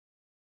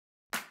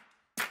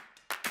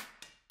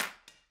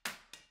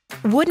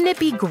Wouldn't it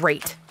be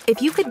great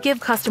if you could give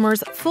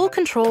customers full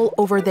control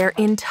over their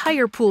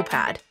entire pool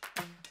pad?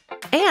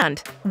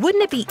 And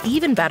wouldn't it be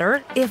even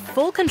better if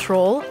full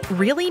control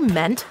really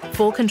meant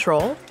full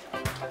control?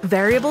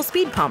 Variable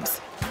speed pumps,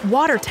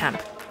 water temp,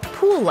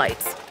 pool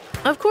lights,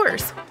 of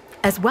course,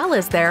 as well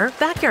as their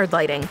backyard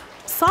lighting,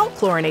 salt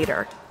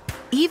chlorinator,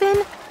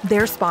 even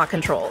their spa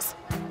controls.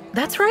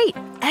 That's right,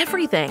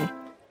 everything.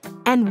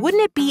 And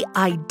wouldn't it be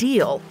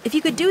ideal if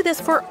you could do this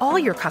for all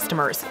your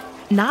customers,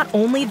 not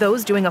only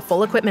those doing a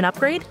full equipment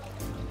upgrade?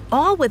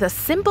 All with a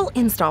simple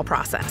install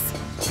process.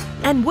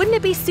 And wouldn't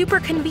it be super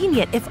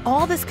convenient if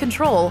all this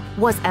control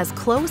was as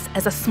close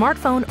as a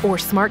smartphone or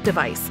smart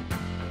device?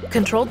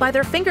 Controlled by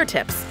their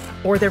fingertips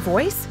or their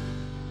voice?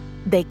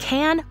 They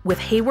can with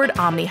Hayward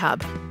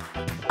OmniHub.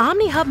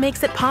 OmniHub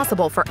makes it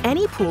possible for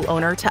any pool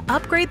owner to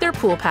upgrade their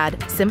pool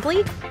pad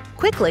simply,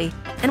 quickly,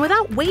 and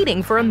without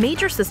waiting for a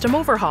major system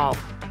overhaul.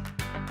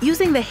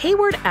 Using the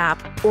Hayward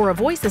app or a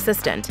voice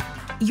assistant,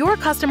 your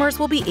customers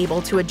will be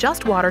able to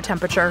adjust water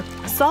temperature,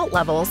 salt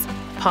levels,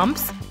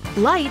 pumps,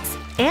 lights,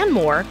 and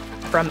more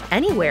from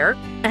anywhere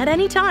at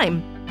any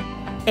time.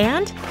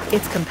 And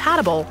it's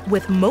compatible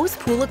with most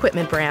pool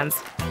equipment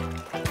brands.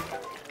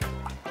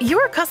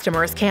 Your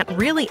customers can't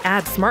really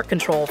add smart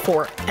control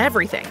for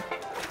everything,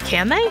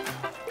 can they?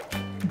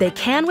 They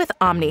can with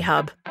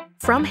OmniHub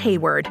from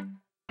Hayward.